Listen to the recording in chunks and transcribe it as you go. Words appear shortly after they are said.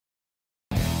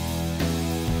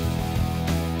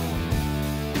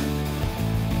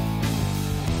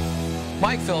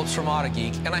Mike Phillips from Auto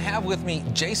Geek, and I have with me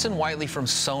Jason Whiteley from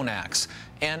SONAX.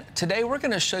 And today we're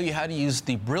going to show you how to use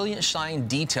the Brilliant Shine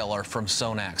Detailer from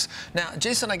SONAX. Now,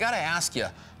 Jason, I got to ask you,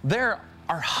 there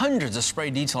are hundreds of spray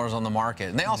detailers on the market,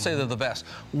 and they all say they're the best.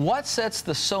 What sets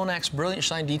the SONAX Brilliant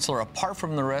Shine Detailer apart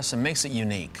from the rest and makes it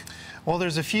unique? Well,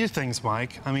 there's a few things,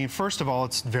 Mike. I mean, first of all,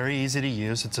 it's very easy to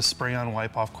use. It's a spray-on,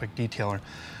 wipe-off quick detailer.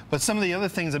 But some of the other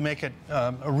things that make it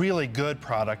a really good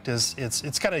product is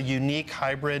it's got a unique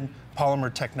hybrid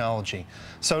polymer technology.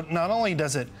 So not only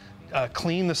does it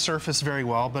clean the surface very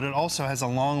well, but it also has a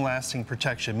long-lasting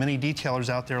protection. Many detailers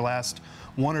out there last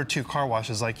 1 or 2 car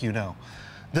washes, like you know.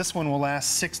 This one will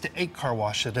last 6 to 8 car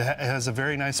washes. It has a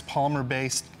very nice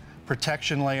polymer-based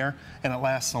protection layer, and it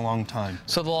lasts a long time.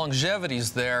 So the longevity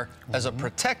is there as a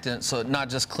protectant, so not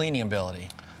just cleaning ability.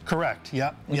 Correct,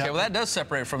 yep. Okay, well that does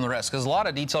separate it from the rest, because a lot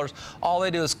of detailers, all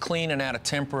they do is clean and add a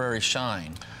temporary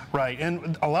shine. Right,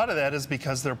 and a lot of that is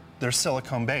because they're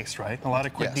silicone based, right? A lot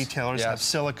of quick detailers have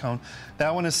silicone.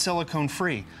 That one is silicone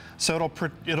free. So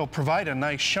it'll provide a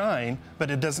nice shine, but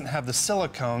it doesn't have the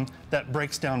silicone that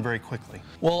breaks down very quickly.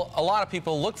 Well, a lot of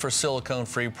people look for silicone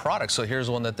free products, so here's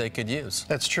one that they could use.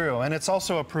 That's true, and it's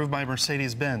also approved by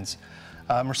Mercedes-Benz.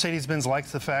 Mercedes-Benz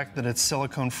likes the fact that it's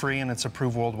silicone free and it's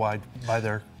approved worldwide by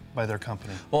their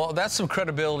company. Well, that's some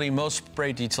credibility most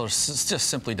spray detailers just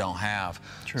simply don't have.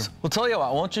 True. So, well, tell you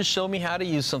what, why don't you show me how to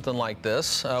use something like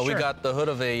this? Sure. We got the hood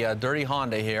of a dirty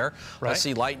Honda here. Right. I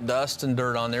see light dust and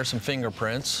dirt on there, some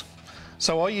fingerprints.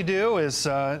 So all you do is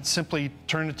simply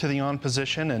turn it to the on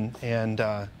position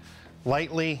and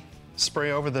lightly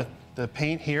spray over the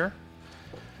paint here.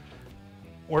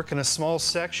 Work in a small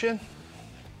section.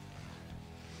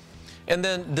 And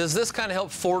then does this kind of help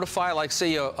fortify, like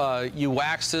say you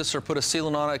wax this or put a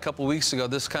sealant on it a couple weeks ago,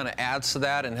 this kind of adds to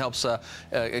that and helps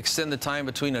extend the time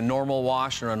between a normal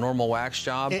wash and a normal wax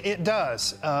job? It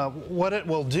does. What it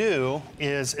will do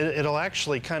is it'll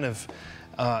actually kind of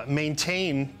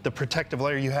maintain the protective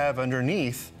layer you have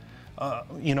underneath,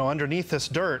 underneath this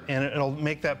dirt, and it'll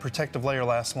make that protective layer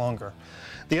last longer.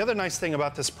 The other nice thing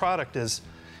about this product is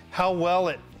how well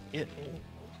it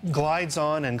glides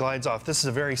on and glides off. This is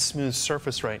a very smooth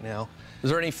surface right now. Is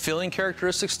there any filling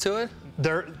characteristics to it?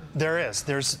 There is.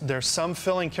 There's some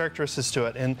filling characteristics to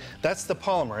it, and that's the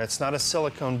polymer. It's not a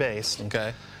silicone based.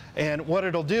 Okay. And what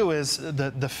it'll do is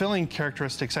the filling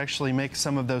characteristics actually make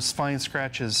some of those fine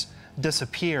scratches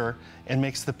disappear and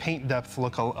makes the paint depth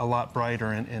look a lot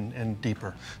brighter and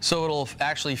deeper. So it'll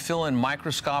actually fill in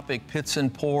microscopic pits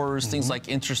and pores, things like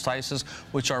interstices,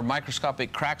 which are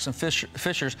microscopic cracks and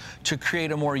fissures to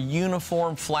create a more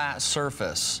uniform, flat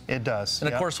surface. It does.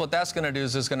 And of course, what that's going to do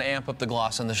is it's going to amp up the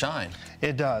gloss and the shine.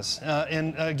 It does.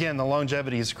 And again, the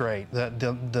longevity is great.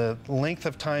 The length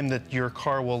of time that your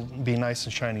car will be nice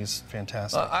and shiny is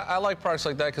fantastic. I like products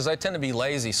like that because I tend to be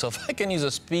lazy. So if I can use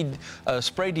a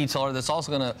spray detailer that's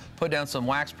also going to put down some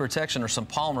wax protection or some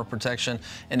polymer protection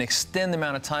and extend the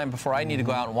amount of time before I need to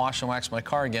go out and wash and wax my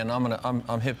car again,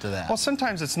 I'm hip to that. Well,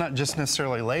 sometimes it's not just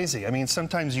necessarily lazy. I mean,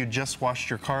 sometimes you just washed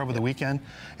your car over the weekend,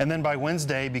 and then by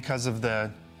Wednesday, because of the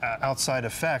outside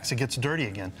effects, it gets dirty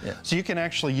again. Yeah. So you can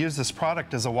actually use this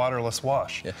product as a waterless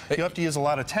wash. Yeah. You have to use a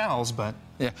lot of towels, but...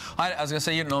 Yeah, I was going to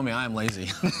say, you don't know me, I am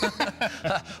lazy.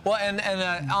 Well, and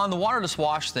on the waterless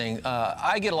wash thing,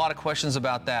 I get a lot of questions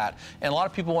about that. And a lot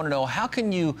of people want to know, how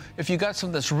can you, if you got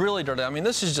something that's really dirty, I mean,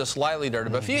 this is just lightly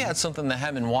dirty, but if you had something that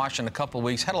hadn't been washed in a couple of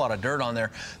weeks, had a lot of dirt on there,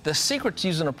 the secret to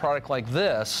using a product like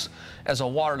this as a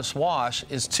waterless wash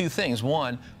is 2 things.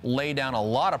 One, lay down a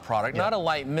lot of product, not a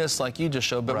light mist like you just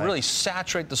showed, but really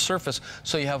saturate the surface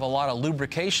so you have a lot of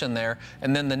lubrication there.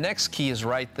 And then the next key is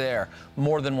right there,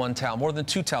 more than 1 towel, more than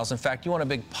 2 towels. In fact, you want a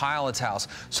big pile of towels.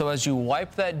 So as you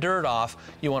wipe that dirt off,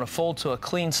 you want to fold to a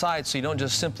clean side so you don't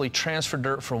just simply transfer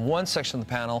dirt from one section of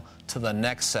the panel to the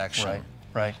next section. Right,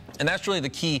 right. And that's really the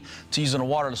key to using a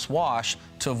waterless wash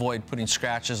to avoid putting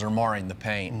scratches or marring the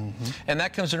paint. And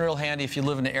that comes in real handy if you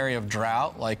live in an area of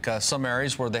drought, like some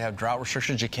areas where they have drought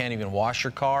restrictions, you can't even wash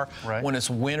your car. Right. When it's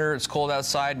winter, it's cold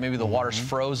outside, maybe the water's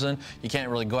frozen, you can't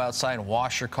really go outside and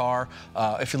wash your car.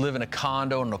 If you live in a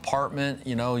condo, an apartment,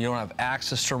 you don't have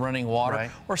access to running water.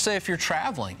 Right. Or say if you're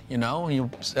traveling, you're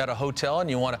at a hotel and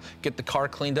you want to get the car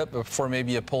cleaned up before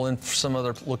maybe you pull in some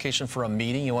other location for a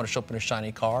meeting, you want to show up in a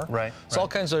shiny car. Right. So all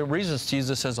kinds of reasons to use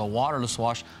this as a waterless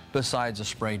wash besides a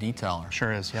spray detailer.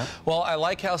 Sure is, yeah. Well, I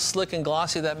like how slick and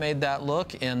glossy that made that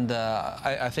look, and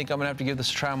I think I'm going to have to give this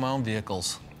a try on my own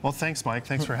vehicles. Well, thanks, Mike.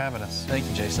 Thanks for having us. Thank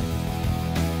you, Jason.